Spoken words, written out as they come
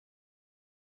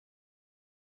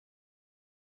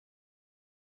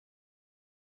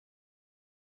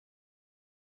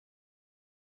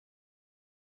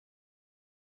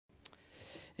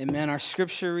Amen. Our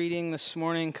scripture reading this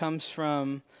morning comes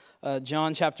from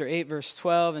John chapter 8, verse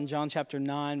 12, and John chapter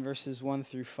 9, verses 1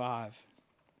 through 5.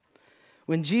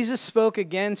 When Jesus spoke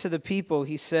again to the people,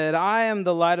 he said, "I am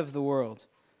the light of the world.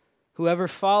 Whoever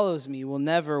follows me will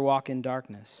never walk in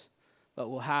darkness, but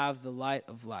will have the light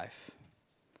of life."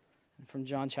 And from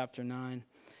John chapter 9,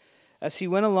 as he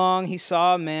went along, he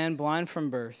saw a man blind from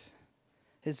birth.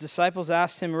 His disciples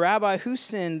asked him, "Rabbi, who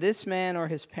sinned, this man or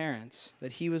his parents,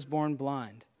 that he was born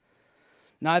blind?"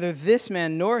 "Neither this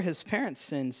man nor his parents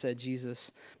sinned," said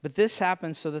Jesus, "but this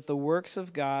happened so that the works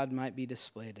of God might be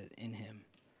displayed in him.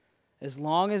 As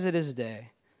long as it is day,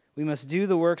 we must do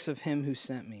the works of him who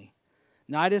sent me.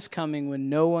 Night is coming when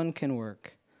no one can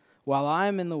work. While I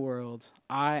am in the world,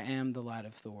 I am the light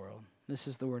of the world." This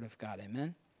is the word of God.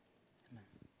 Amen.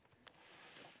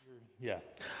 Yeah.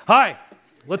 Hi.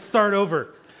 Let's start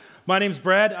over. My name's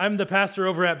Brad. I'm the pastor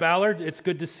over at Ballard. It's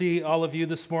good to see all of you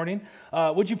this morning.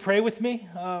 Would you pray with me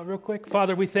real quick?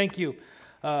 Father, we thank you.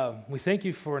 We thank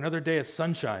you for another day of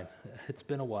sunshine. It's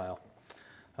been a while.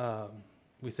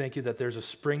 We thank you that there's a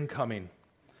spring coming.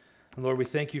 And Lord, we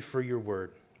thank you for your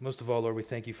word. Most of all, Lord, we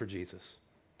thank you for Jesus.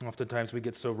 Oftentimes we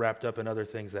get so wrapped up in other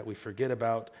things that we forget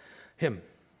about him.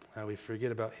 We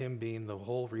forget about him being the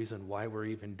whole reason why we're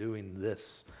even doing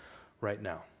this right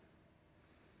now.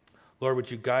 Lord,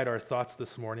 would you guide our thoughts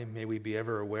this morning? May we be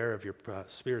ever aware of your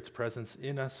Spirit's presence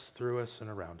in us, through us, and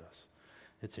around us.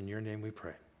 It's in your name we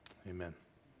pray. Amen.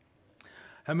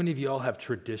 How many of you all have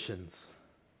traditions?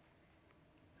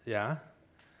 Yeah?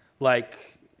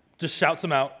 Like, just shout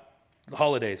some out. The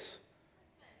holidays.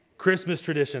 Christmas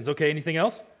traditions. Okay, anything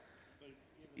else?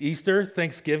 Easter,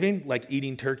 Thanksgiving, like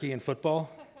eating turkey and football?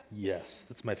 Yes,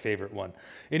 that's my favorite one.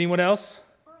 Anyone else?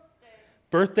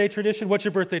 Birthday tradition? What's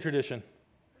your birthday tradition?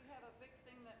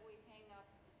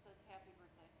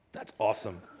 That's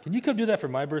awesome. Can you come do that for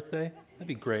my birthday? That'd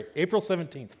be great. April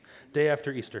 17th, day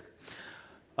after Easter.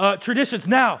 Traditions.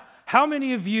 Now, how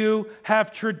many of you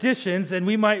have traditions, and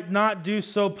we might not do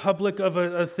so public of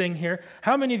a thing here.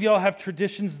 How many of y'all have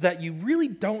traditions that you really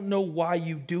don't know why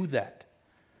you do that?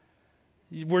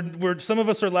 Some of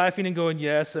us are laughing and going,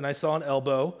 yes, and I saw an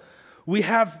elbow.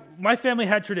 My family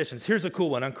had traditions. Here's a cool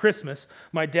one. On Christmas,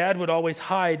 my dad would always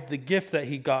hide the gift that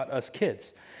he got us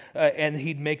kids. And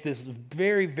he'd make this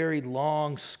very, very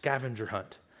long scavenger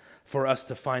hunt for us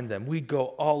to find them. We'd go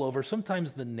all over,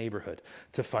 sometimes the neighborhood,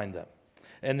 to find them.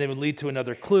 And they would lead to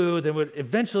another clue. They would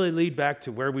eventually lead back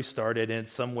to where we started, and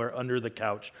somewhere under the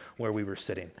couch where we were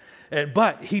sitting.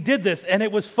 But he did this, and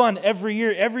it was fun every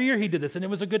year. Every year he did this, and it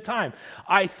was a good time.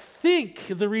 I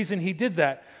think the reason he did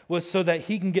that was so that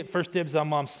he can get first dibs on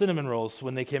Mom's cinnamon rolls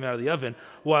when they came out of the oven,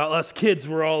 while us kids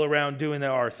were all around doing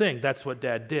our thing. That's what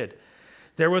Dad did.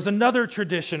 There was another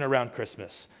tradition around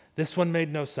Christmas. This one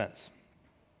made no sense,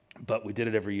 but we did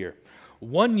it every year.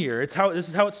 One year, this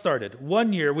is how it started.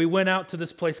 One year, we went out to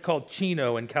this place called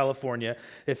Chino in California.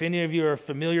 If any of you are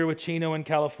familiar with Chino in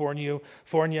California,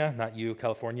 not you,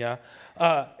 California,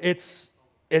 it's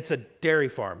a dairy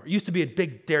farm. It used to be a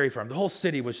big dairy farm. The whole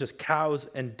city was just cows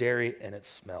and dairy, and it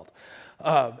smelled.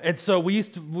 And so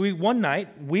one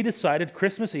night, we decided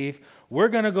Christmas Eve, we're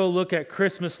going to go look at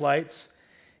Christmas lights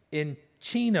in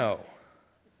Chino.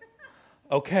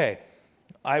 Okay,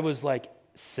 I was like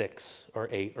 6 or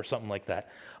 8 or something like that.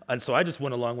 And so I just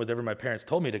went along with whatever my parents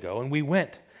told me to go, and we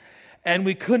went. And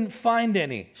we couldn't find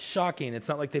any. Shocking. It's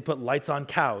not like they put lights on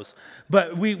cows.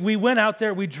 But we went out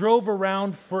there, we drove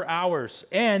around for hours.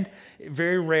 And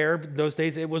very rare those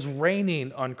days, it was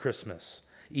raining on Christmas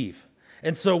Eve.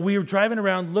 And so we were driving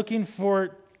around looking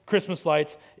for Christmas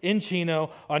lights in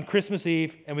Chino on Christmas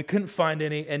Eve, and we couldn't find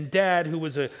any. And Dad, who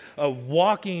was a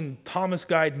walking Thomas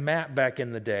Guide map back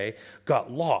in the day, got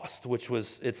lost, which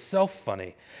was itself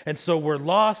funny. And so we're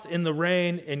lost in the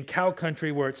rain in cow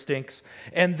country where it stinks.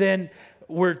 And then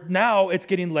now it's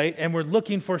getting late, and we're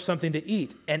looking for something to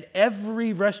eat. And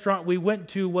every restaurant we went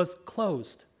to was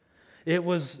closed. It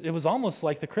was almost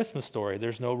like the Christmas story.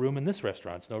 There's no room in this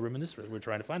restaurant. There's no room in this restaurant. We're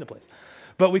trying to find a place.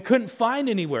 But we couldn't find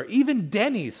anywhere. Even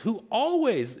Denny's, who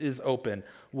always is open,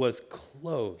 was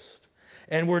closed.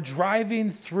 And we're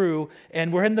driving through,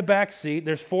 and we're in the back seat.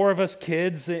 There's 4 of us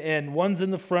kids, and one's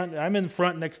in the front. I'm in the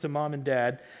front next to Mom and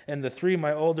Dad, and the 3 of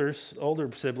my older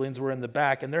siblings were in the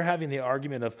back, and they're having the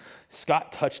argument of,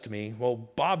 Scott touched me. Well,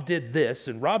 Bob did this,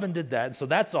 and Robin did that, and so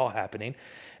that's all happening.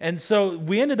 And so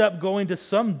we ended up going to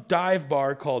some dive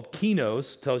bar called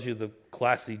Kino's, tells you the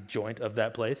classy joint of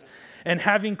that place, and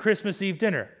having Christmas Eve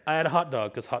dinner. I had a hot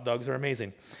dog, because hot dogs are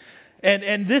amazing.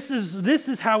 And this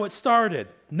is how it started.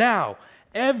 Now,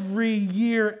 every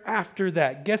year after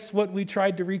that, guess what we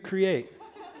tried to recreate?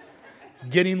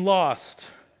 Getting lost,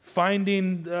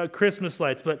 finding Christmas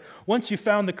lights. But once you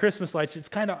found the Christmas lights,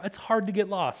 it's hard to get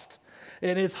lost.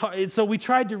 And it's hard, and so we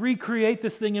tried to recreate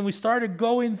this thing, and we started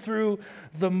going through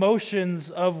the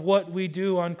motions of what we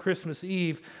do on Christmas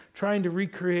Eve, trying to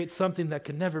recreate something that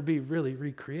can never be really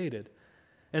recreated.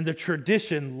 And the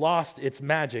tradition lost its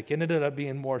magic and ended up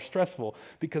being more stressful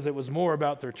because it was more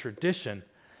about their tradition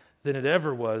than it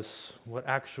ever was what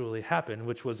actually happened,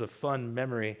 which was a fun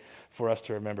memory for us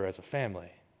to remember as a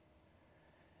family.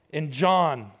 In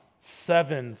John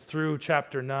 7 through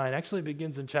chapter 9, actually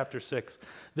begins in chapter 6,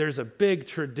 there's a big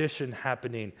tradition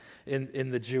happening in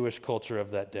the Jewish culture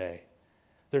of that day.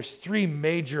 There's 3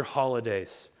 major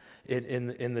holidays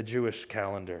in the Jewish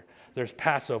calendar. There's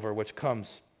Passover, which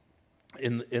comes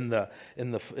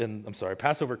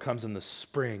Passover comes in the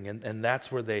spring, and that's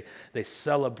where they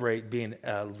celebrate being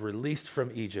released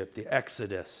from Egypt, the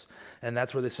Exodus, and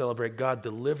that's where they celebrate God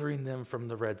delivering them from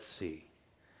the Red Sea.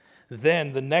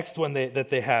 Then the next one that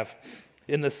they have,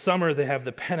 in the summer, they have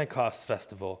the Pentecost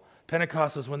festival.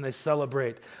 Pentecost is when they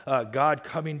celebrate God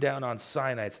coming down on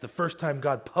Sinai. It's the first time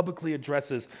God publicly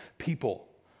addresses people,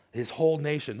 his whole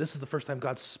nation. This is the first time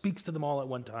God speaks to them all at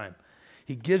one time.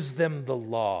 He gives them the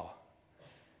law.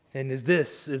 And as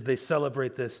they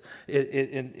celebrate this,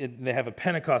 they have a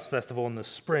Pentecost festival in the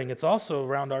spring. It's also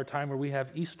around our time where we have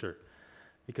Easter,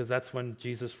 because that's when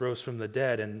Jesus rose from the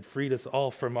dead and freed us all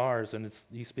from ours, and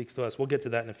he speaks to us. We'll get to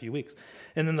that in a few weeks.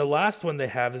 And then the last one they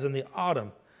have is in the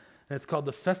autumn, and it's called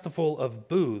the Festival of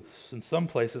Booths. In some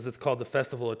places, it's called the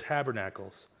Festival of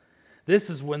Tabernacles. This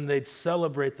is when they'd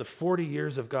celebrate the 40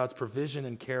 years of God's provision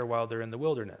and care while they're in the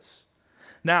wilderness.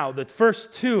 Now, the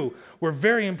first 2 were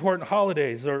very important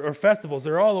holidays or festivals.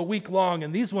 They're all a week long,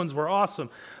 and these ones were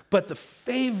awesome. But the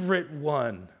favorite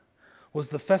one was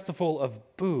the Festival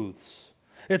of Booths.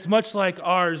 It's much like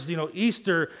ours.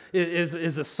 Easter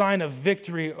is a sign of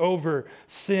victory over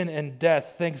sin and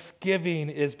death.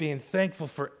 Thanksgiving is being thankful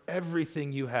for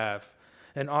everything you have,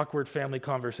 and awkward family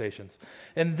conversations.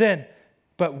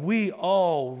 But we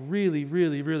all really,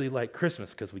 really, really like Christmas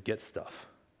because we get stuff.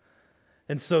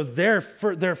 And so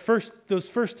those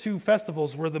first 2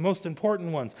 festivals were the most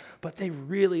important ones, but they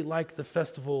really liked the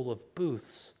Festival of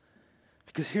Booths.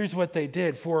 Because here's what they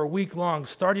did. For a week long,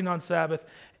 starting on Sabbath,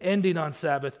 ending on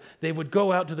Sabbath, they would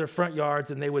go out to their front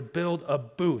yards and they would build a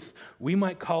booth. We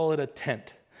might call it a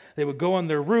tent. They would go on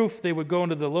their roof, they would go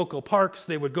into the local parks,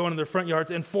 they would go into their front yards,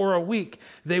 and for a week,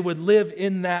 they would live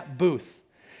in that booth.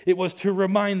 It was to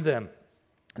remind them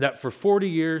that for 40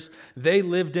 years, they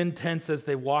lived in tents as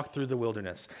they walked through the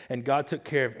wilderness, and God took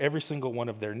care of every single one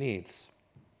of their needs.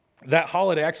 That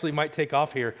holiday actually might take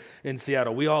off here in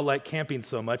Seattle. We all like camping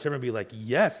so much. Everyone would be like,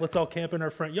 yes, let's all camp in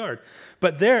our front yard.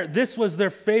 But this was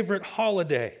their favorite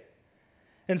holiday.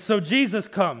 And so Jesus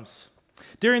comes.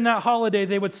 During that holiday,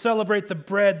 they would celebrate the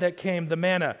bread that came, the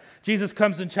manna. Jesus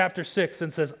comes in chapter 6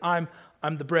 and says, I'm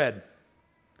the bread.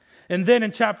 And then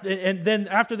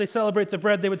after they celebrate the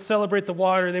bread, they would celebrate the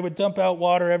water. They would dump out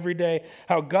water every day.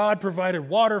 How God provided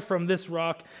water from this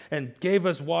rock and gave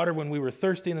us water when we were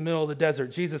thirsty in the middle of the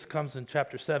desert. Jesus comes in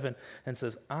chapter 7 and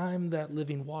says, I'm that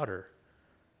living water.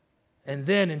 And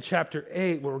then in chapter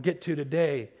 8, where we'll get to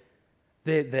today,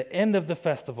 the end of the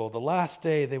festival, the last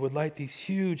day, they would light these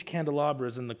huge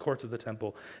candelabras in the courts of the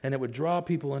temple, and it would draw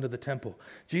people into the temple.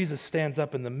 Jesus stands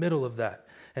up in the middle of that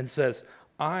and says,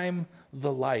 I'm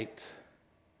the light.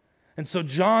 And so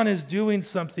John is doing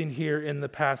something here in the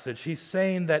passage. He's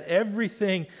saying that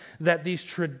everything that these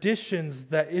traditions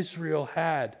that Israel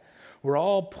had were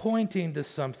all pointing to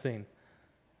something,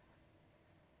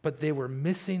 but they were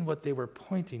missing what they were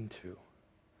pointing to.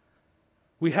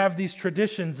 We have these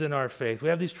traditions in our faith. We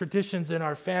have these traditions in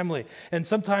our family. And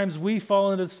sometimes we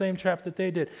fall into the same trap that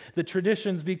they did. The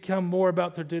traditions become more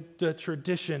about the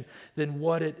tradition than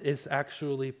what it is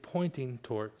actually pointing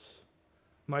towards.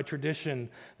 My tradition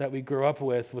that we grew up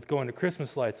with going to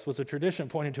Christmas lights, was a tradition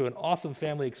pointing to an awesome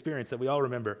family experience that we all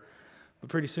remember.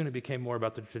 But pretty soon it became more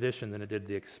about the tradition than it did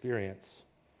the experience.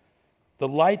 The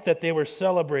light that they were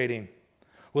celebrating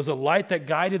was a light that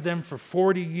guided them for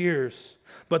 40 years.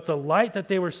 But the light that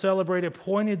they were celebrating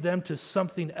pointed them to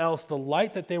something else. The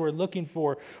light that they were looking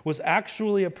for was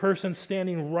actually a person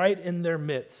standing right in their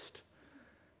midst.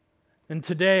 And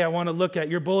today I want to look at,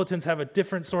 your bulletins have a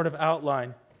different sort of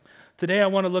outline. Today I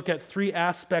want to look at 3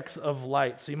 aspects of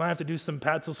light. So you might have to do some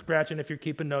pencil scratching if you're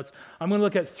keeping notes. I'm going to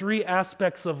look at 3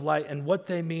 aspects of light and what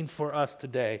they mean for us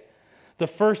today. The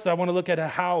first, I want to look at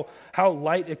how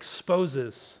light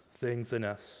exposes things in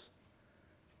us.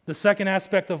 The second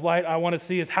aspect of light I want to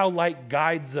see is how light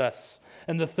guides us.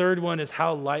 And the third one is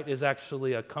how light is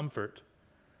actually a comfort.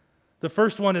 The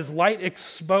first one is light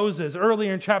exposes.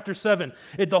 Earlier in chapter 7,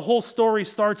 the whole story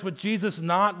starts with Jesus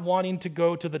not wanting to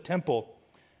go to the temple.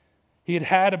 He had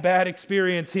had a bad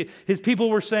experience. His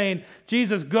people were saying,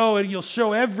 Jesus, go and you'll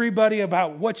show everybody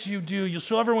about what you do. You'll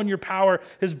show everyone your power.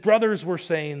 His brothers were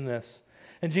saying this.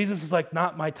 And Jesus is like,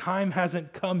 not, my time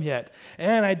hasn't come yet.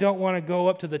 And I don't want to go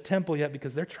up to the temple yet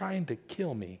because they're trying to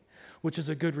kill me, which is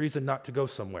a good reason not to go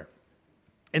somewhere.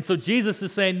 And so Jesus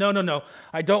is saying, no,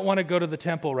 I don't want to go to the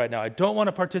temple right now. I don't want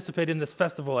to participate in this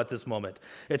festival at this moment.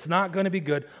 It's not going to be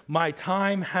good. My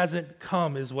time hasn't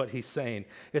come, is what he's saying.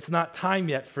 It's not time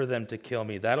yet for them to kill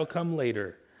me. That'll come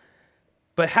later.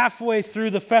 But halfway through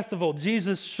the festival,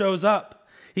 Jesus shows up.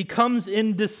 He comes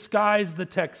in disguise, the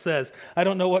text says. I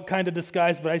don't know what kind of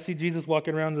disguise, but I see Jesus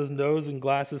walking around with his nose and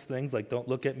glasses, things like, don't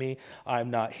look at me,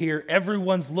 I'm not here.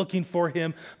 Everyone's looking for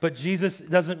him, but Jesus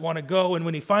doesn't want to go. And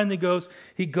when he finally goes,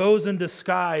 he goes in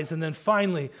disguise. And then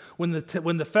finally, when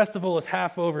the festival is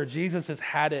half over, Jesus has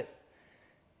had it.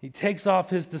 He takes off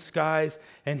his disguise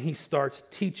and he starts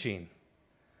teaching.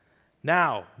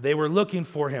 Now, they were looking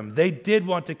for him. They did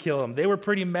want to kill him. They were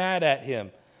pretty mad at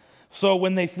him. So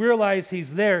when they realize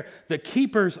he's there, the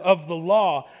keepers of the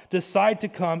law decide to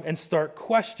come and start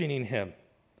questioning him.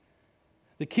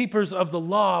 The keepers of the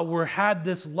law had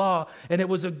this law, and it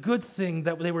was a good thing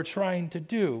that they were trying to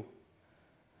do.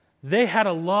 They had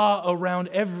a law around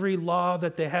every law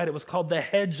that they had. It was called the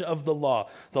hedge of the law.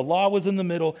 The law was in the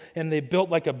middle, and they built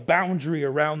like a boundary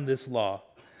around this law.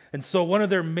 And so one of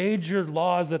their major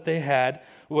laws that they had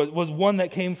was one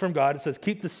that came from God. It says,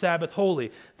 keep the Sabbath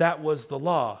holy. That was the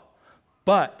law.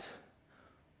 But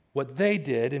what they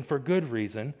did, and for good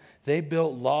reason, they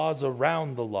built laws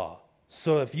around the law.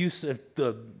 So if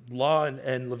the law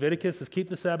in Leviticus is keep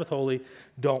the Sabbath holy,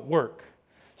 don't work.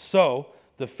 So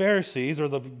the Pharisees, or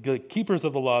the keepers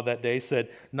of the law that day, said,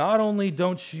 not only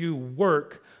don't you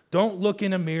work, don't look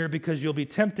in a mirror because you'll be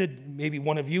tempted, maybe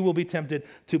one of you will be tempted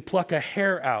to pluck a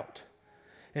hair out.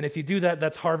 And if you do that,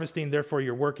 that's harvesting, therefore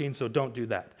you're working, so don't do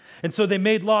that. And so they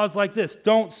made laws like this.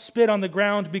 Don't spit on the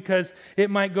ground because it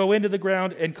might go into the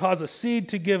ground and cause a seed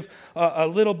to give a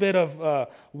little bit of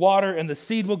water, and the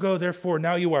seed will go, therefore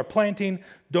now you are planting,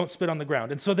 don't spit on the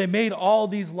ground. And so they made all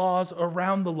these laws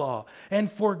around the law, and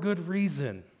for good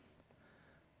reason.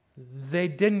 They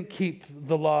didn't keep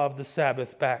the law of the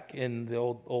Sabbath back in the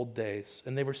old days,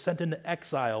 and they were sent into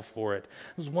exile for it.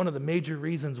 It was one of the major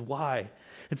reasons why.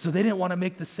 And so they didn't want to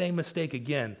make the same mistake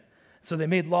again. So they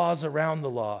made laws around the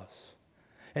laws.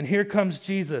 And here comes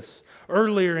Jesus.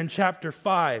 Earlier in chapter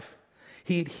 5,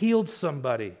 he had healed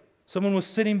somebody. Someone was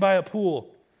sitting by a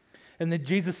pool. And then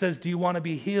Jesus says, do you want to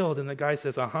be healed? And the guy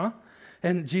says, uh-huh.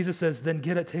 And Jesus says, then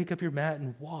take up your mat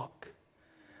and walk.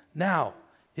 Now,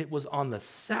 it was on the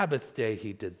Sabbath day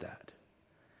he did that.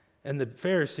 And the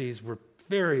Pharisees were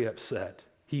very upset.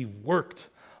 He worked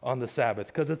on the Sabbath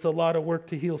because it's a lot of work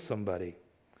to heal somebody.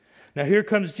 Now here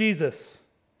comes Jesus.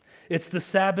 It's the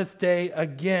Sabbath day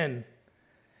again.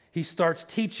 He starts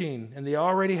teaching, and they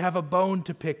already have a bone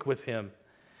to pick with him.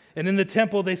 And in the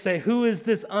temple, they say, who is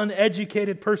this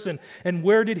uneducated person, and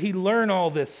where did he learn all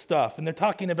this stuff? And they're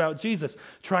talking about Jesus,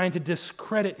 trying to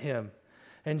discredit him.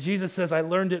 And Jesus says, I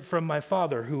learned it from my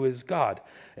Father, who is God.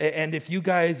 And if you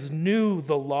guys knew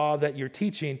the law that you're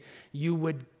teaching, you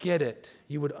would get it.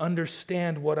 You would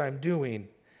understand what I'm doing,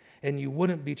 and you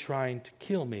wouldn't be trying to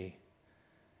kill me.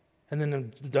 And then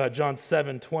in John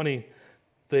 7:20,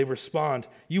 they respond,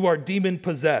 you are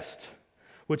demon-possessed,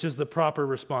 which is the proper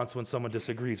response when someone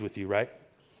disagrees with you, right?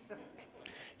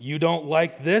 You don't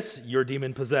like this, you're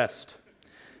demon-possessed.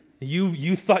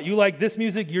 You thought you like this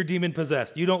music, you're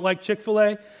demon-possessed. You don't like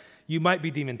Chick-fil-A, you might be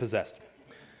demon-possessed.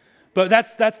 But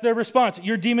that's their response.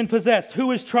 You're demon-possessed.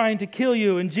 Who is trying to kill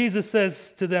you? And Jesus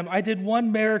says to them, I did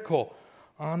one miracle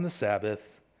on the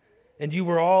Sabbath, and you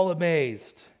were all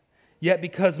amazed. Yet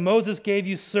because Moses gave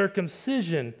you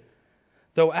circumcision,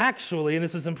 though actually, and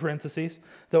this is in parentheses,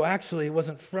 though actually it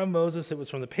wasn't from Moses, it was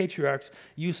from the patriarchs,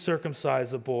 you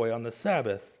circumcise a boy on the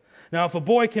Sabbath. Now, if a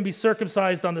boy can be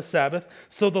circumcised on the Sabbath,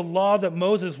 so the law that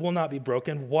Moses will not be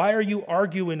broken, why are you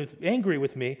angry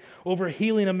with me over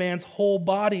healing a man's whole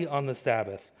body on the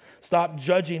Sabbath? Stop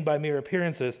judging by mere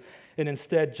appearances and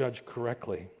instead judge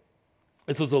correctly.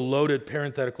 This was a loaded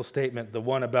parenthetical statement, the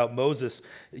one about Moses.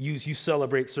 You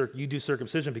do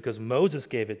circumcision because Moses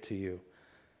gave it to you.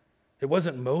 It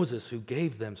wasn't Moses who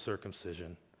gave them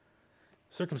circumcision.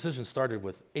 Circumcision started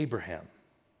with Abraham.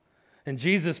 And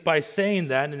Jesus, by saying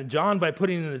that, and John, by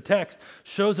putting it in the text,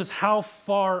 shows us how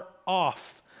far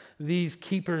off these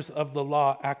keepers of the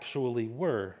law actually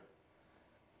were.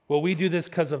 Well, we do this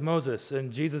because of Moses,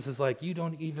 and Jesus is like, you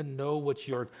don't even know what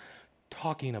you're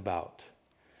talking about.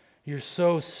 You're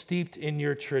so steeped in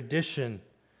your tradition.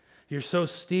 You're so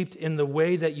steeped in the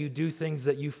way that you do things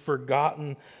that you've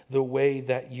forgotten the way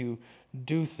that you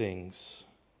do things.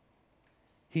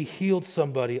 He healed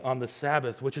somebody on the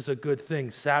Sabbath, which is a good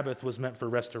thing. Sabbath was meant for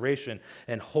restoration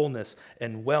and wholeness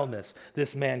and wellness.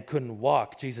 This man couldn't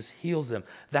walk. Jesus heals him.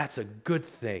 That's a good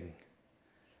thing.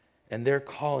 And they're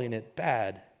calling it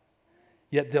bad.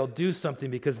 Yet they'll do something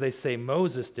because they say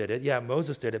Moses did it. Yeah,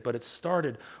 Moses did it, but it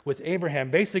started with Abraham.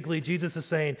 Basically, Jesus is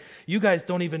saying, you guys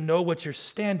don't even know what you're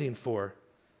standing for.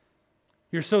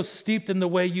 You're so steeped in the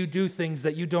way you do things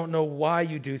that you don't know why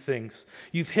you do things.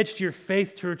 You've hitched your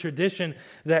faith to a tradition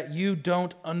that you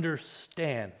don't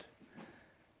understand.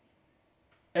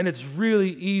 And it's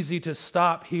really easy to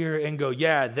stop here and go,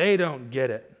 yeah, they don't get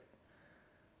it.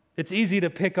 It's easy to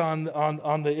pick on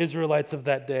the Israelites of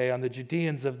that day, on the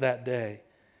Judeans of that day.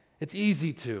 It's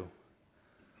easy to.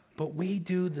 But we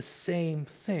do the same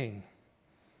thing.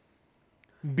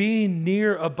 Being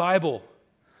near a Bible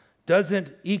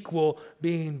doesn't equal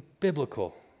being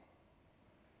biblical.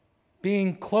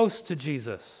 Being close to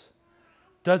Jesus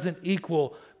doesn't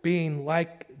equal being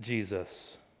like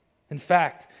Jesus. In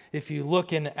fact, if you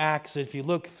look in Acts, if you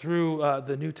look through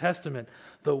the New Testament,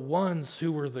 the ones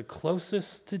who were the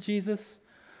closest to Jesus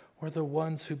were the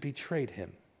ones who betrayed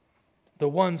him. The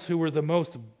ones who were the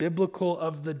most biblical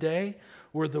of the day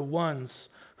were the ones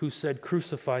who said,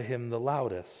 crucify him the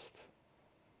loudest.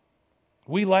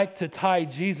 We like to tie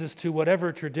Jesus to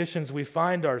whatever traditions we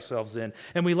find ourselves in,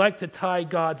 and we like to tie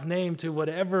God's name to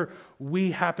whatever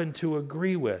we happen to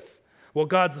agree with. Well,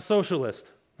 God's a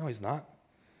socialist. No, he's not.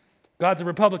 God's a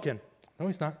Republican. No,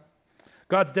 he's not.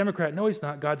 God's Democrat. No, he's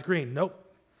not. God's green. Nope.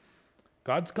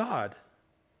 God's God.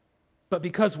 But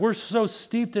because we're so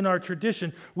steeped in our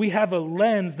tradition, we have a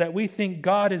lens that we think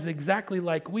God is exactly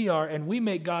like we are, and we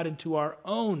make God into our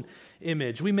own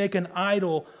image. We make an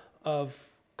idol of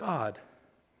God.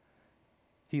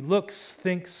 He looks,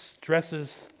 thinks,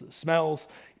 dresses, smells,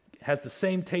 has the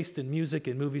same taste in music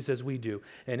and movies as we do.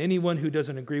 And anyone who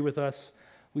doesn't agree with us,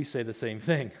 we say the same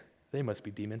thing. They must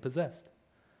be demon-possessed.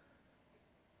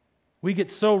 We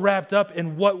get so wrapped up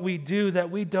in what we do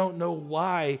that we don't know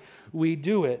why we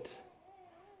do it.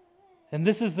 And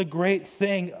this is the great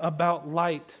thing about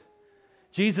light.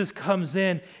 Jesus comes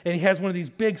in and he has one of these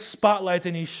big spotlights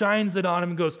and he shines it on him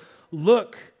and goes,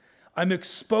 look, I'm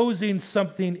exposing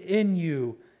something in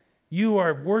you. You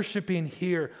are worshiping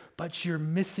here, but you're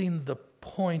missing the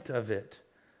point of it.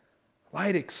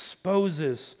 Light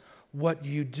exposes what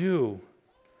you do.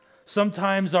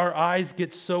 Sometimes our eyes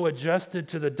get so adjusted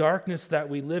to the darkness that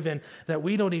we live in that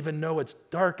we don't even know it's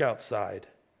dark outside.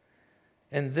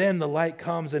 And then the light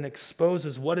comes and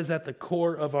exposes what is at the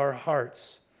core of our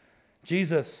hearts.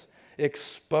 Jesus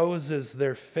exposes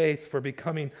their faith for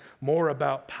becoming more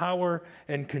about power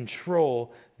and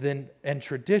control and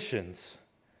traditions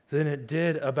than it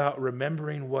did about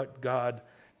remembering what God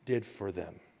did for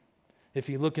them. If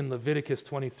you look in Leviticus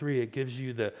 23, it gives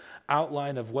you the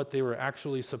outline of what they were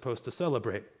actually supposed to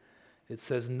celebrate. It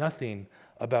says nothing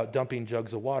about dumping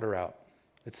jugs of water out.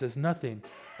 It says nothing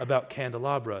about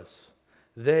candelabras.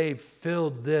 They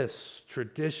filled this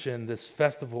tradition, this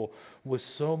festival, with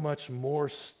so much more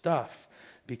stuff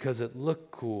because it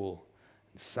looked cool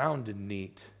and sounded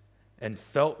neat and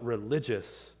felt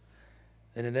religious,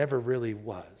 and it never really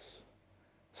was.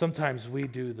 Sometimes we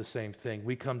do the same thing.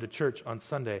 We come to church on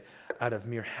Sunday out of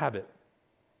mere habit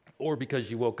or because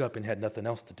you woke up and had nothing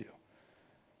else to do.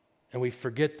 And we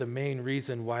forget the main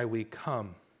reason why we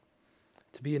come.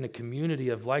 To be in a community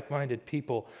of like-minded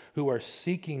people who are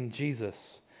seeking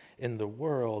Jesus in the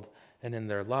world and in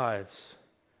their lives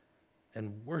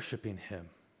and worshiping him.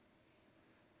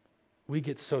 We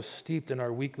get so steeped in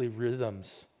our weekly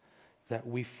rhythms that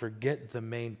we forget the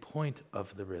main point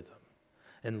of the rhythm.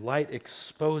 And light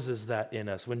exposes that in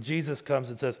us. When Jesus comes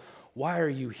and says, why are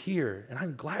you here? And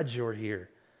I'm glad you're here.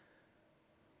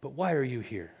 But why are you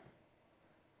here?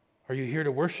 Are you here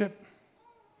to worship?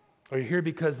 Are you here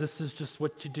because this is just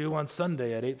what you do on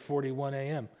Sunday at 8:41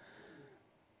 a.m.?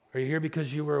 Are you here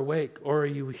because you were awake? Or are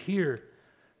you here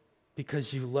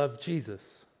because you love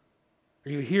Jesus?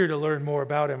 Are you here to learn more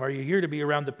about him? Are you here to be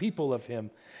around the people of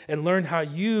him and learn how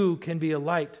you can be a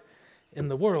light in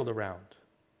the world around?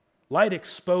 Light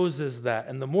exposes that,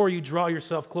 and the more you draw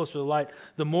yourself closer to the light,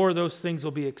 the more those things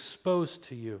will be exposed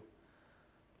to you.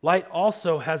 Light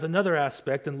also has another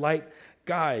aspect, and light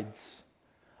guides.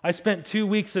 I spent 2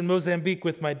 weeks in Mozambique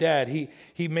with my dad.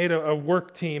 He made a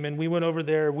work team, and we went over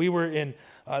there. We were in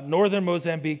northern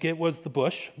Mozambique. It was the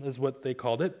bush, is what they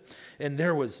called it, and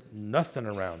there was nothing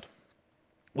around.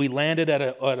 We landed at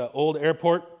an old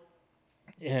airport,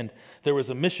 And there was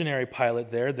a missionary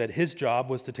pilot there that his job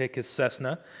was to take his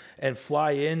Cessna and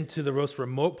fly into the most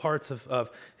remote parts of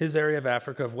his area of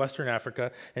Africa, of Western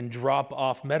Africa, and drop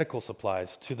off medical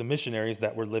supplies to the missionaries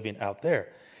that were living out there.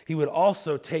 He would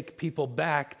also take people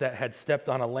back that had stepped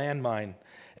on a landmine,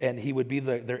 and he would be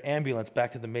their ambulance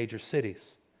back to the major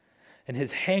cities. And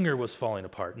his hangar was falling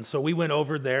apart. And so we went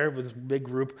over there with this big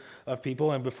group of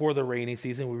people, and before the rainy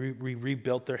season, we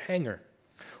rebuilt their hangar.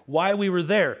 While we were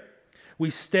there, we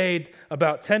stayed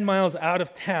about 10 miles out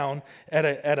of town at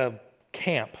a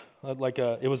camp.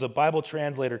 It was a Bible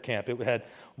translator camp. It had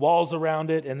walls around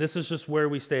it, and this is just where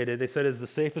we stayed. They said it's the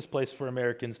safest place for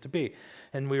Americans to be.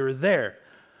 And we were there.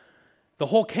 The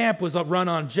whole camp was run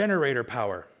on generator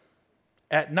power.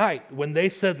 At night, when they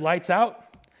said lights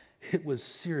out, it was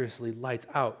seriously lights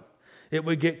out. It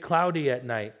would get cloudy at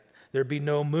night. There'd be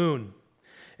no moon.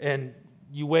 And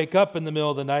you wake up in the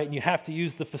middle of the night and you have to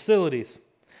use the facilities.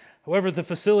 However, the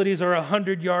facilities are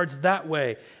 100 yards that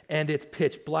way, and it's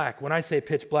pitch black. When I say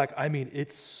pitch black, I mean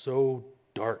it's so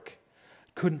dark.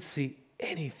 Couldn't see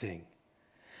anything.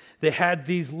 They had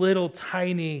these little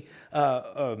tiny,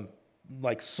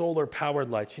 like solar-powered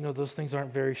lights. You know, those things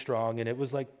aren't very strong, and it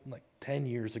was like 10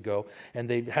 years ago, and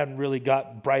they hadn't really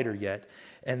got brighter yet.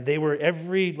 And they were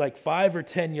every 5 or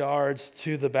 10 yards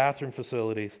to the bathroom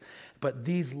facilities. But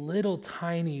these little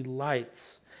tiny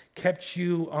lights kept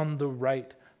you on the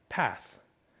right path.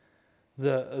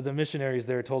 The missionaries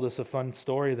there told us a fun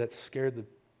story that scared the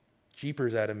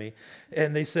jeepers out of me.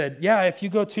 And they said, yeah, if you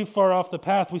go too far off the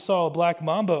path, we saw a black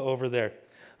mamba over there.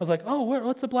 I was like, oh,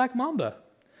 what's a black mamba?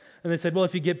 And they said, well,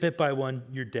 if you get bit by one,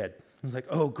 you're dead. I was like,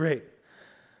 oh, great.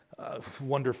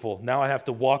 Wonderful. Now I have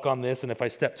to walk on this, and if I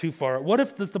step too far,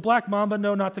 does the black mamba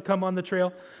know not to come on the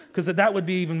trail? Because that would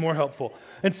be even more helpful.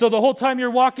 And so the whole time you're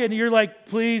walking, you're like,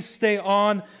 please stay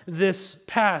on this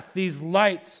path. These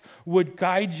lights would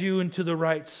guide you into the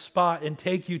right spot and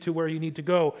take you to where you need to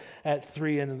go at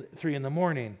 3 in the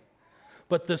morning.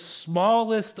 But the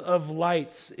smallest of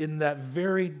lights in that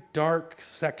very dark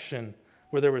section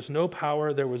where there was no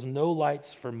power, there was no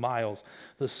lights for miles.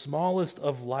 The smallest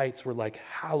of lights were like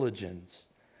halogens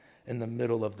in the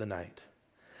middle of the night.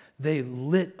 They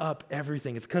lit up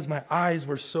everything. It's because my eyes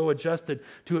were so adjusted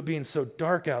to it being so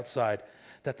dark outside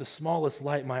that the smallest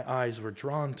light my eyes were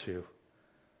drawn to.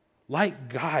 Light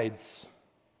guides.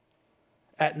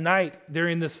 At night,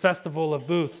 during this festival of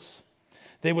booths,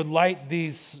 they would light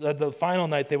these, the final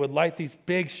night, they would light these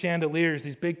big chandeliers,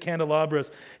 these big candelabras,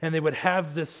 and they would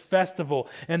have this festival,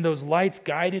 and those lights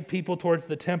guided people towards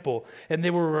the temple, and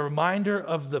they were a reminder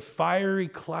of the fiery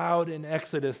cloud in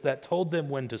Exodus that told them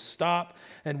when to stop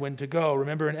and when to go.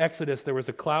 Remember in Exodus, there was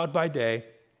a cloud by day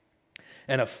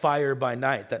and a fire by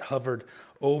night that hovered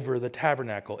over the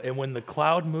tabernacle, and when the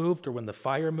cloud moved or when the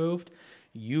fire moved,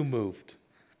 you moved.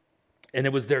 And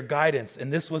it was their guidance.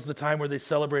 And this was the time where they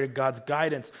celebrated God's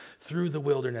guidance through the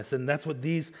wilderness. And that's what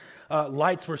these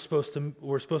lights were supposed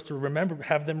to remember,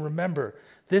 have them remember.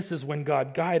 This is when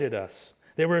God guided us.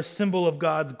 They were a symbol of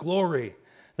God's glory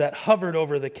that hovered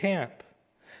over the camp.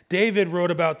 David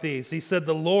wrote about these. He said,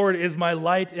 the Lord is my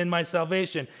light and my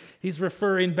salvation. He's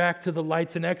referring back to the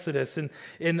lights in Exodus. And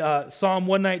in Psalm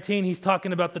 119, he's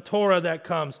talking about the Torah that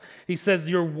comes. He says,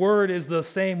 your word is the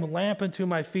same lamp unto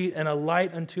my feet and a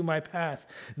light unto my path.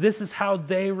 This is how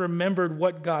they remembered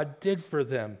what God did for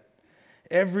them.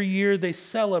 Every year they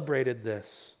celebrated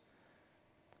this.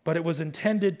 But it was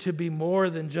intended to be more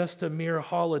than just a mere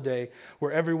holiday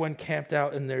where everyone camped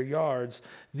out in their yards.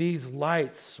 These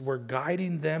lights were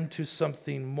guiding them to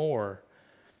something more.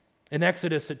 In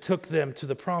Exodus, it took them to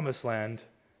the promised land.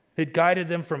 It guided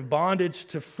them from bondage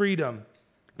to freedom,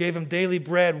 gave them daily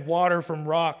bread, water from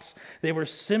rocks. They were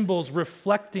symbols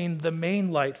reflecting the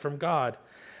main light from God.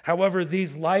 However,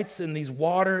 these lights and these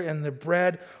water and the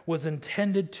bread was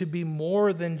intended to be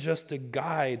more than just a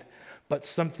guide, but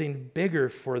something bigger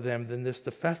for them than the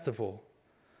festival.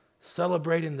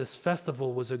 Celebrating this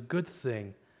festival was a good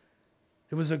thing.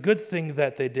 It was a good thing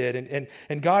that they did,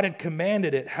 and God had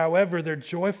commanded it. However, their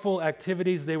joyful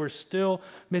activities, they were still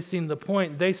missing the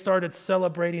point. They started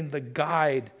celebrating the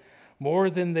guide more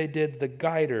than they did the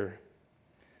guider.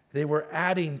 They were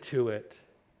adding to it.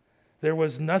 There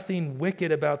was nothing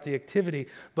wicked about the activity,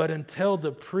 but until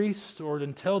the priests or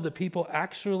until the people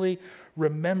actually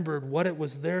remembered what it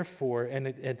was there for,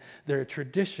 and their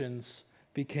traditions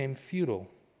became futile.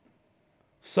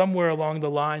 Somewhere along the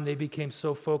line, they became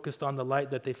so focused on the light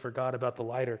that they forgot about the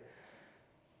lighter.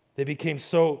 They became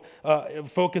so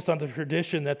focused on the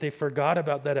tradition that they forgot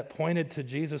about that it pointed to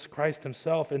Jesus Christ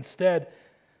himself. Instead,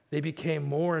 they became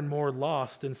more and more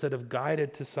lost instead of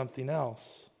guided to something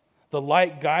else. The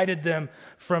light guided them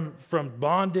from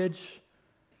bondage,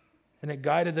 and it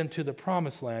guided them to the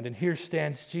promised land. And here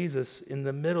stands Jesus in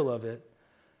the middle of it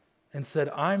and said,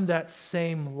 I'm that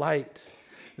same light.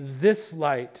 This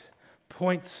light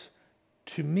points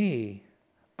to me.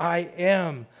 I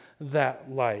am that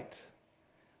light.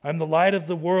 I'm the light of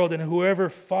the world, and whoever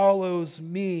follows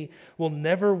me will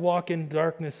never walk in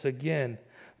darkness again,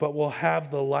 but will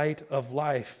have the light of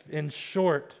life. In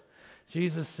short,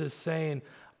 Jesus is saying,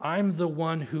 I'm the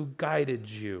one who guided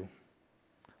you.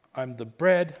 I'm the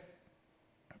bread,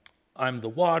 I'm the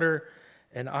water,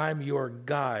 and I'm your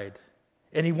guide.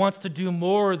 And he wants to do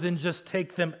more than just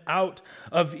take them out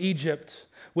of Egypt,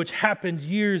 which happened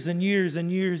years and years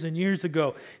and years and years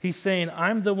ago. He's saying,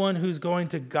 I'm the one who's going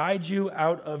to guide you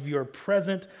out of your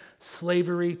present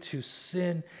slavery to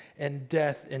sin and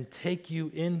death and take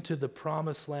you into the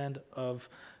promised land of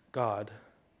God,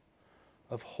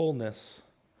 of wholeness,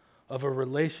 of a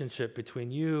relationship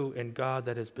between you and God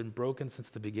that has been broken since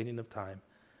the beginning of time.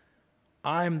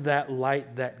 I'm that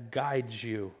light that guides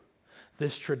you.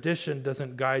 This tradition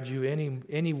doesn't guide you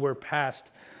anywhere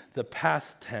past the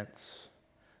past tense.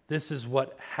 This is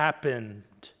what happened.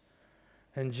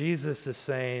 And Jesus is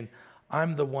saying,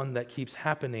 I'm the one that keeps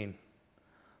happening.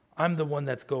 I'm the one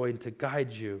that's going to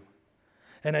guide you.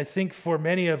 And I think for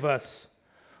many of us,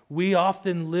 we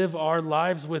often live our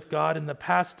lives with God in the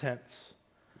past tense.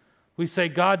 We say,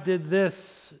 God did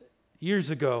this years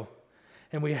ago,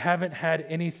 and we haven't had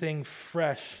anything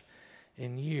fresh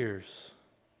in years.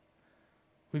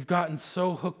 We've gotten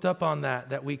so hooked up on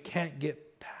that we can't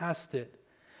get past it.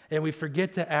 And we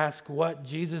forget to ask what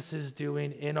Jesus is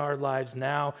doing in our lives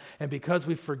now. And because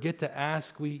we forget to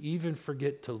ask, we even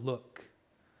forget to look.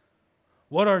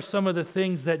 What are some of the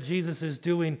things that Jesus is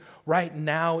doing right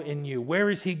now in you? Where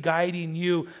is he guiding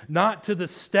you? Not to the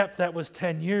step that was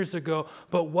 10 years ago,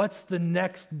 but what's the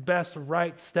next best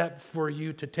right step for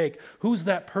you to take? Who's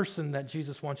that person that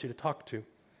Jesus wants you to talk to?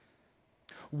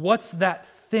 What's that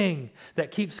thing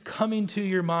that keeps coming to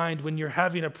your mind when you're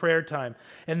having a prayer time?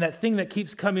 And that thing that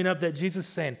keeps coming up that Jesus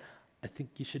is saying, I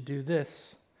think you should do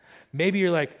this. Maybe you're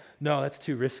like, no, that's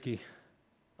too risky.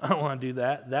 I don't want to do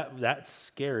that. That's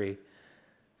scary.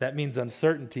 That means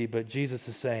uncertainty, but Jesus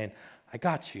is saying, I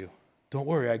got you. Don't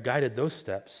worry, I guided those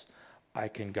steps. I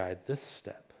can guide this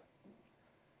step.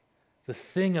 The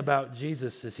thing about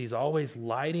Jesus is he's always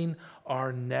lighting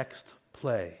our next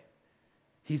play.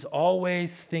 He's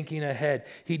always thinking ahead.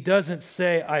 He doesn't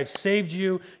say, I've saved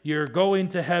you, you're going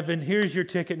to heaven, here's your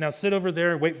ticket, now sit over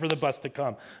there and wait for the bus to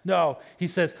come. No, he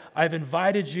says, I've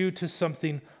invited you to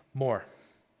something more.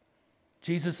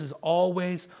 Jesus is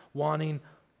always wanting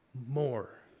more.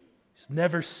 He's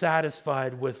never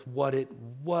satisfied with what it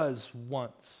was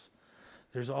once.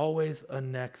 There's always a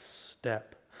next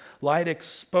step. Light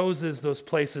exposes those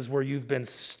places where you've been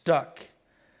stuck.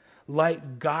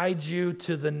 Light guides you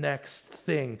to the next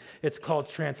thing. It's called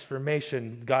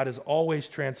transformation. God is always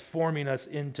transforming us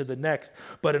into the next.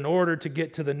 But in order to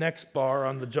get to the next bar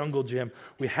on the jungle gym,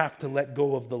 we have to let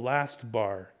go of the last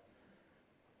bar.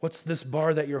 What's this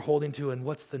bar that you're holding to, and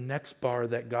what's the next bar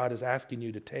that God is asking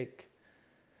you to take?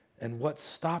 And what's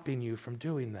stopping you from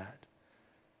doing that?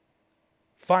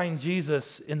 Find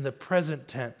Jesus in the present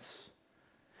tense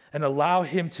and allow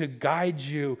him to guide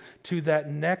you to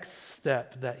that next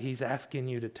step that he's asking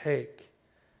you to take.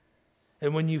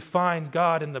 And when you find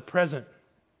God in the present,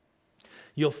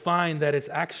 you'll find that it's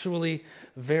actually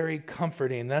very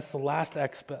comforting. That's the last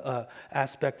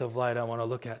aspect of light I want to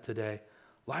look at today.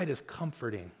 Light is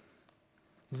comforting.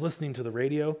 I was listening to the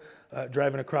radio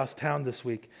driving across town this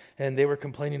week, and they were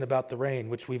complaining about the rain,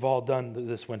 which we've all done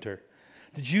this winter.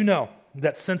 Did you know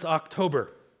that since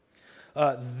October,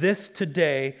 this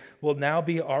today will now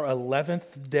be our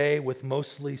 11th day with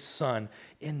mostly sun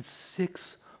in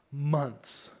 6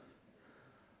 months.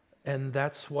 And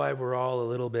that's why we're all a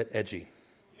little bit edgy.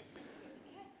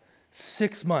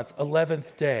 6 months,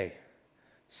 11th day.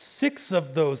 6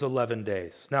 of those 11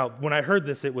 days. Now, when I heard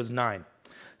this, it was 9.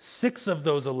 6 of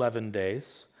those 11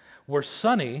 days were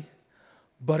sunny,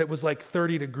 but it was like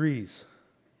 30 degrees.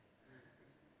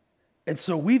 And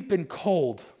so we've been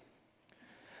cold.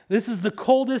 This is the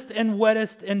coldest and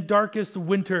wettest and darkest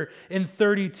winter in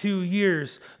 32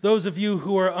 years. Those of you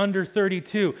who are under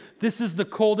 32, this is the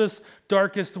coldest,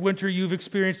 darkest winter you've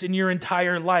experienced in your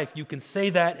entire life. You can say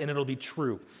that and it'll be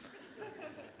true.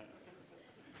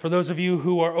 For those of you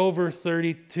who are over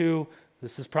 32,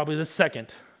 this is probably the second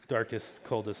darkest,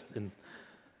 coldest.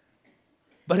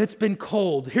 But it's been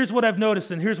cold. Here's what I've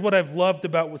noticed, and here's what I've loved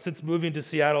about since moving to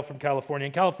Seattle from California.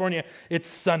 In California, it's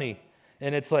sunny.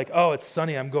 And it's like, oh, it's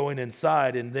sunny, I'm going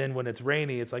inside. And then when it's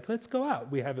rainy, it's like, let's go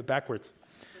out. We have it backwards.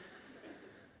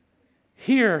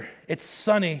 Here, it's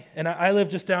sunny, and I live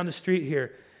just down the street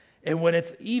here. And when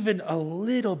it's even a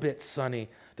little bit sunny,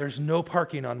 there's no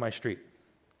parking on my street.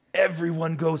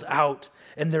 Everyone goes out,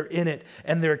 and they're in it,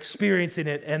 and they're experiencing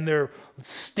it, and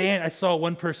I saw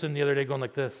one person the other day going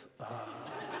like this.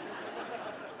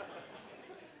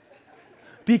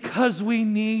 Because we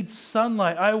need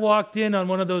sunlight. I walked in on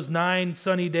one of those 9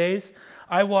 sunny days.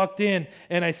 I walked in,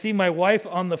 and I see my wife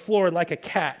on the floor like a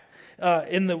cat.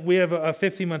 We have a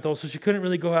 15-month-old, so she couldn't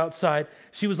really go outside.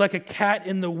 She was like a cat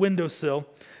in the windowsill,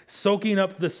 soaking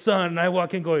up the sun. And I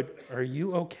walk in going, "Are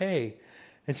you okay?"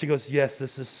 And she goes, "Yes,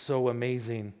 this is so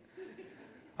amazing."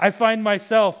 I find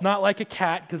myself not like a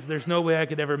cat, because there's no way I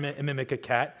could ever mimic a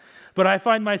cat, but I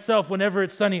find myself, whenever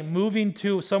it's sunny, moving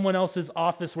to someone else's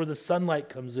office where the sunlight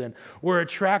comes in. We're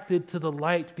attracted to the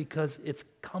light because it's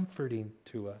comforting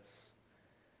to us.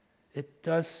 It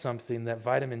does something that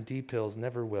vitamin D pills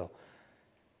never will.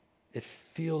 It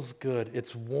feels good.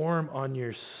 It's warm on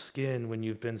your skin when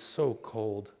you've been so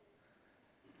cold.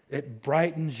 It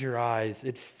brightens your eyes.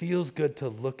 It feels good to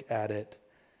look at it.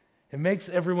 It makes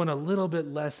everyone a little bit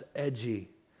less edgy,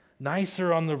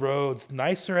 nicer on the roads,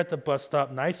 nicer at the bus stop,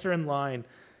 nicer in line.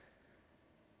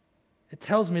 It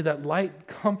tells me that light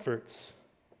comforts.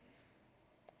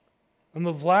 On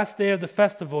the last day of the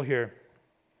festival here,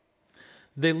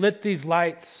 they lit these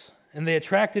lights and they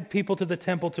attracted people to the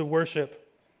temple to worship.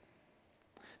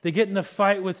 They get in a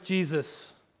fight with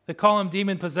Jesus. They call him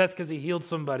demon-possessed because he healed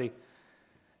somebody.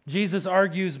 Jesus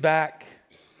argues back.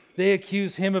 They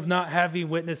accuse him of not having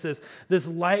witnesses. This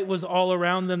light was all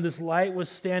around them. This light was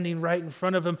standing right in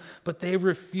front of them, but they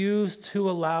refused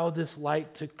to allow this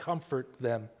light to comfort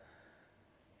them.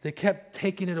 They kept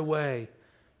taking it away,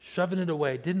 shoving it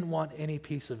away, didn't want any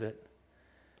piece of it.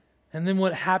 And then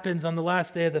what happens on the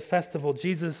last day of the festival,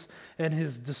 Jesus and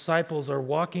his disciples are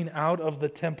walking out of the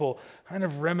temple, kind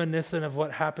of reminiscent of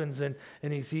what happens in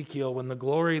Ezekiel when the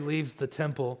glory leaves the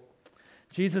temple.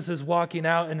 Jesus is walking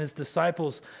out, and his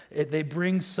disciples, they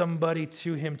bring somebody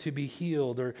to him to be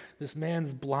healed, or this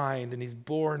man's blind, and he's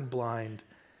born blind.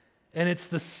 And it's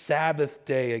the Sabbath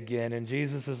day again, and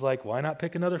Jesus is like, why not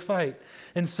pick another fight?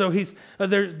 And so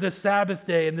there's the Sabbath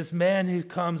day, and this man who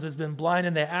comes has been blind,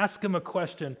 and they ask him a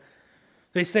question.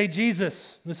 They say,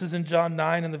 Jesus, this is in John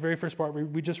 9 in the very first part,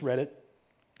 we just read it.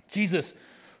 Jesus,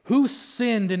 who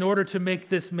sinned in order to make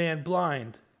this man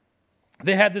blind?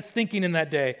 They had this thinking in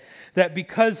that day that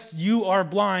because you are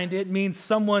blind, it means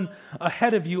someone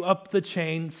ahead of you up the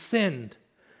chain sinned.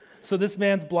 So this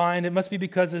man's blind. It must be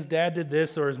because his dad did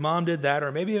this or his mom did that,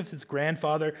 or maybe it's his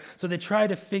grandfather. So they try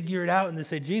to figure it out and they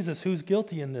say, Jesus, who's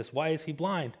guilty in this? Why is he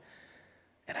blind?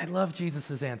 And I love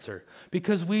Jesus' answer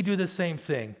because we do the same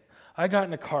thing. I got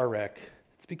in a car wreck.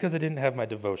 It's because I didn't have my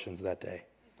devotions that day.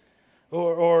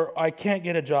 Or I can't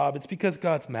get a job. It's because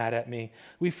God's mad at me.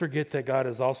 We forget that God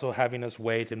is also having us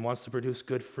wait and wants to produce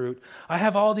good fruit. I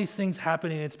have all these things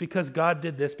happening. It's because God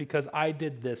did this, because I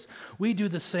did this. We do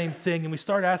the same thing, and we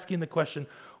start asking the question,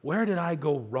 where did I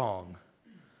go wrong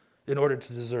in order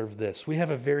to deserve this? We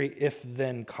have a very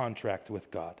if-then contract with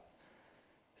God.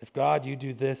 If God, you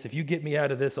do this, if you get me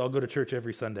out of this, I'll go to church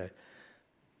every Sunday.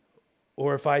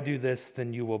 Or if I do this,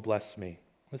 then you will bless me.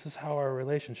 This is how our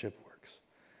relationship works.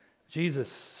 Jesus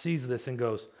sees this and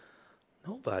goes,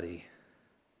 nobody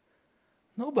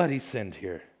sinned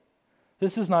here.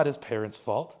 This is not his parents'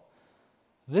 fault.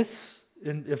 This,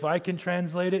 and if I can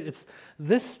translate it, it's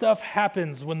this stuff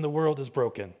happens when the world is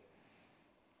broken.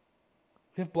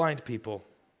 We have blind people.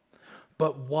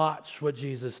 But watch what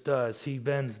Jesus does. He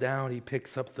bends down, he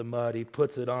picks up the mud, he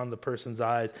puts it on the person's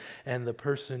eyes, and the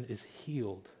person is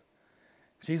healed.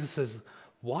 Jesus says,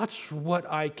 watch what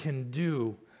I can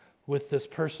do with this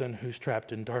person who's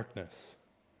trapped in darkness.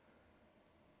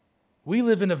 We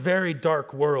live in a very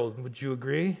dark world, would you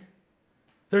agree?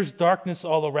 There's darkness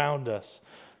all around us.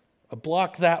 A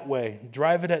block that way,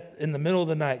 drive it in the middle of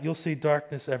the night, you'll see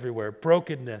darkness everywhere,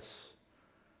 brokenness.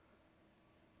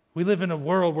 We live in a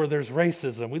world where there's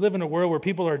racism. We live in a world where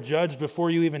people are judged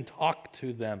before you even talk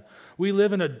to them. We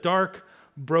live in a dark,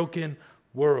 broken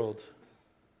world.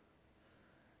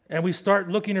 And we start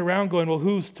looking around going, well,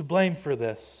 who's to blame for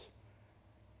this?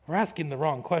 We're asking the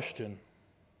wrong question.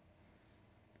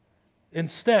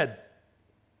 Instead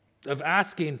of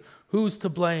asking who's to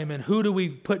blame and who do we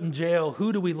put in jail,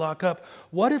 who do we lock up,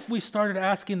 what if we started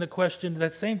asking the question,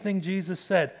 that same thing Jesus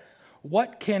said,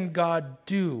 what can God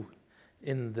do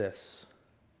in this?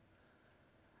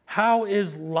 How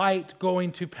is light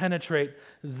going to penetrate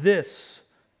this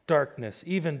darkness,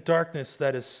 even darkness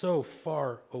that is so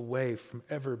far away from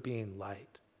ever being light?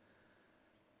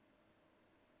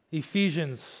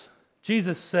 Ephesians,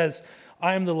 Jesus says,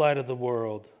 I am the light of the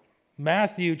world.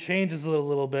 Matthew changes it a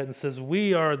little bit and says,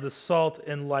 we are the salt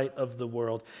and light of the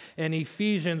world. In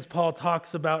Ephesians, Paul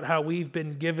talks about how we've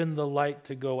been given the light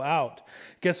to go out.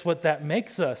 Guess what that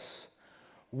makes us?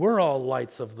 We're all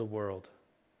lights of the world.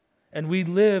 And we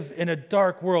live in a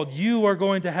dark world. You are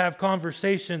going to have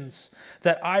conversations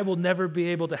that I will never be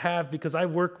able to have because I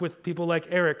work with people like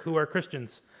Eric who are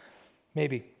Christians.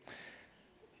 Maybe.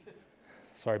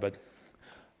 Sorry, bud.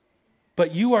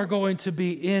 But you are going to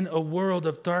be in a world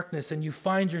of darkness, and you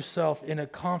find yourself in a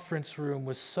conference room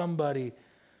with somebody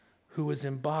who is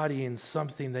embodying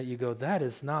something that you go, that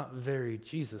is not very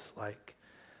Jesus-like.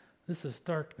 This is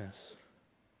darkness.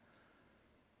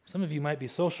 Some of you might be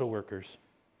social workers,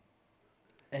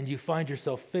 and you find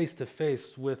yourself face to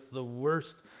face with the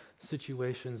worst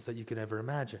situations that you can ever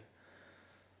imagine.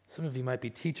 Some of you might be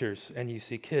teachers, and you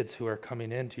see kids who are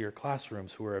coming into your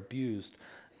classrooms who are abused,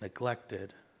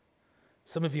 neglected.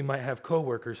 Some of you might have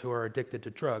coworkers who are addicted to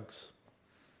drugs.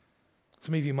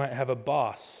 Some of you might have a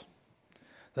boss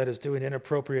that is doing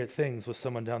inappropriate things with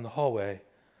someone down the hallway.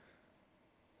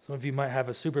 Some of you might have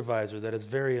a supervisor that is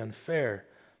very unfair.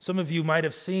 Some of you might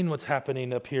have seen what's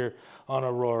happening up here on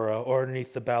Aurora or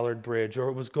underneath the Ballard Bridge or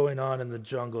what was going on in the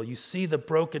jungle. You see the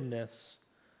brokenness.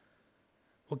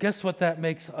 Well, guess what that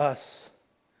makes us?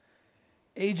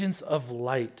 Agents of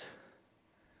light.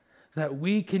 That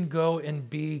we can go and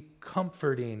be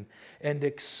comforting and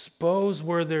expose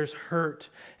where there's hurt,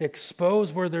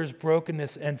 expose where there's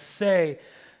brokenness, and say,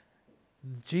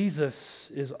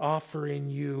 Jesus is offering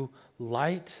you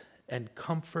light and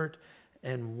comfort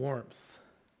and warmth.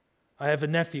 I have a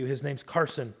nephew, his name's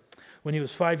Carson. When he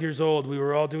was 5 years old, we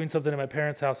were all doing something at my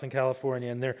parents' house in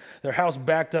California, and their house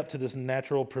backed up to this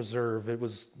natural preserve. It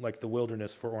was like the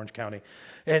wilderness for Orange County.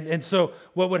 And so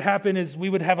what would happen is we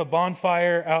would have a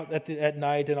bonfire out at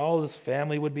night, and all of this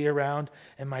family would be around,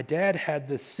 and my dad had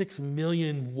this 6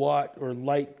 million watt or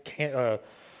light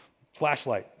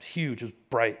flashlight. Huge, it was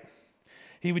bright.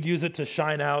 He would use it to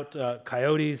shine out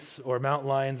coyotes or mountain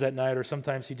lions at night, or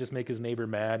sometimes he'd just make his neighbor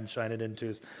mad and shine it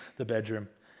into the bedroom.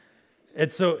 And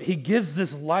so he gives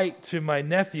this light to my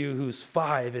nephew who's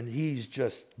 5, and he's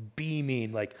just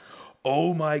beaming like,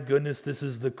 oh my goodness, this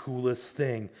is the coolest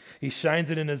thing. He shines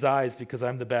it in his eyes because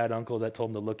I'm the bad uncle that told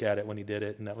him to look at it when he did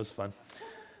it, and that was fun.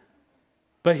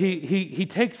 But he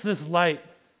takes this light,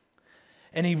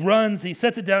 and he runs, he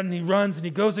sets it down, and he runs, and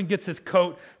he goes and gets his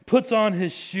coat, puts on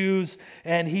his shoes,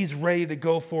 and he's ready to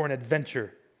go for an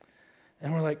adventure.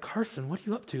 And we're like, Carson, what are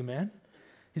you up to, man?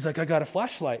 He's like, I got a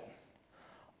flashlight.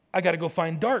 I got to go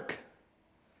find dark.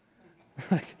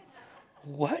 Like,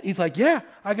 what? He's like, yeah,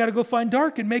 I got to go find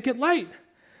dark and make it light.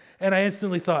 And I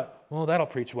instantly thought, well, that'll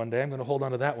preach one day. I'm going to hold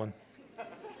on to that one.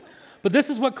 But this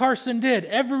is what Carson did.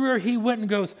 Everywhere he went and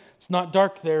goes, it's not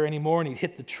dark there anymore. And he'd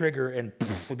hit the trigger and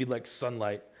poof, it'd be like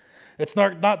sunlight. It's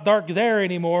not dark there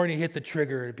anymore. And he'd hit the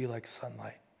trigger and it'd be like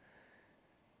sunlight.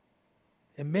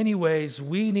 In many ways,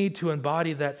 we need to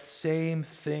embody that same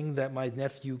thing that my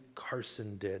nephew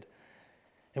Carson did.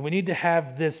 And we need to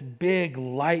have this big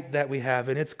light that we have,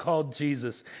 and it's called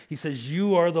Jesus. He says,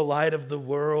 you are the light of the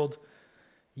world.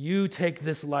 You take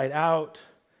this light out.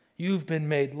 You've been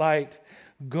made light.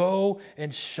 Go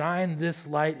and shine this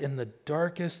light in the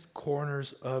darkest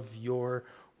corners of your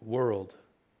world.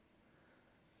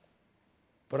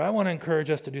 But I want to encourage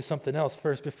us to do something else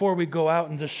first. Before we go out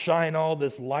and just shine all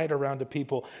this light around to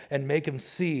people and make them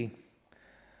see,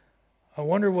 I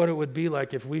wonder what it would be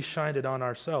like if we shined it on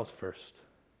ourselves first.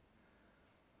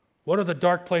 What are the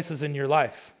dark places in your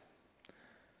life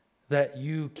that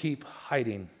you keep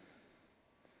hiding?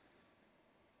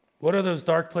 What are those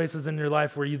dark places in your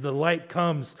life where the light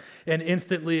comes and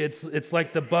instantly it's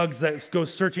like the bugs that go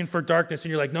searching for darkness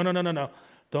and you're like, no,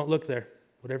 don't look there.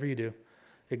 Whatever you do,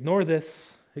 ignore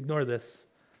this.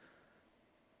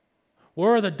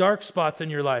 Where are the dark spots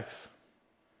in your life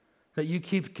that you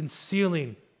keep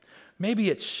concealing? Maybe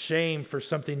it's shame for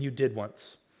something you did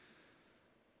once.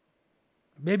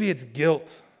 Maybe it's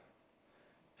guilt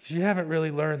because you haven't really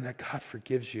learned that God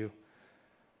forgives you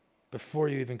before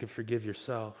you even can forgive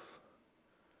yourself.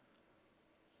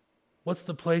 What's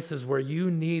the places where you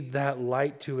need that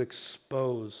light to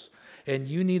expose and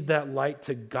you need that light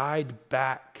to guide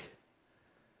back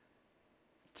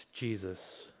to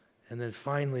Jesus? And then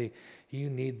finally, you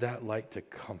need that light to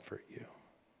comfort you.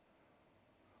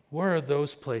 Where are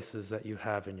those places that you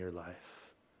have in your life?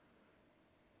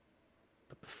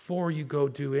 But before you go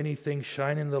do anything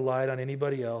shining the light on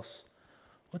anybody else,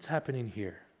 what's happening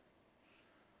here?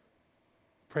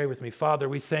 Pray with me. Father,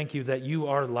 we thank you that you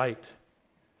are light.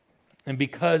 And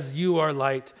because you are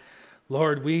light,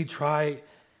 Lord, we try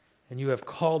and you have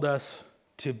called us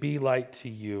to be light to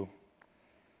you.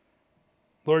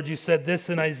 Lord, you said this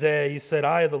in Isaiah. You said,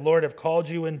 I, the Lord, have called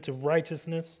you into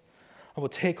righteousness. I will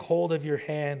take hold of your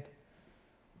hand.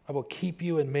 I will keep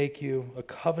you and make you a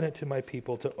covenant to my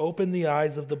people, to open the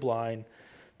eyes of the blind,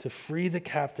 to free the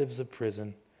captives of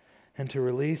prison, and to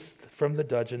release from the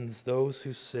dungeons those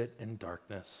who sit in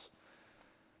darkness.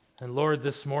 And Lord,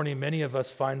 this morning, many of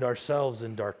us find ourselves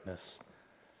in darkness.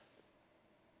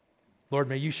 Lord,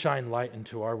 may you shine light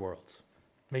into our worlds.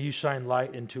 May you shine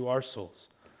light into our souls.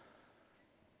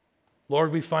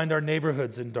 Lord, we find our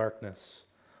neighborhoods in darkness.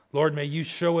 Lord, may you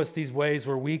show us these ways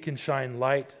where we can shine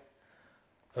light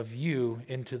of you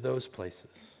into those places.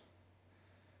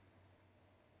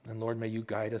 And Lord, may you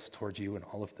guide us towards you in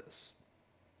all of this.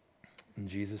 In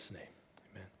Jesus' name.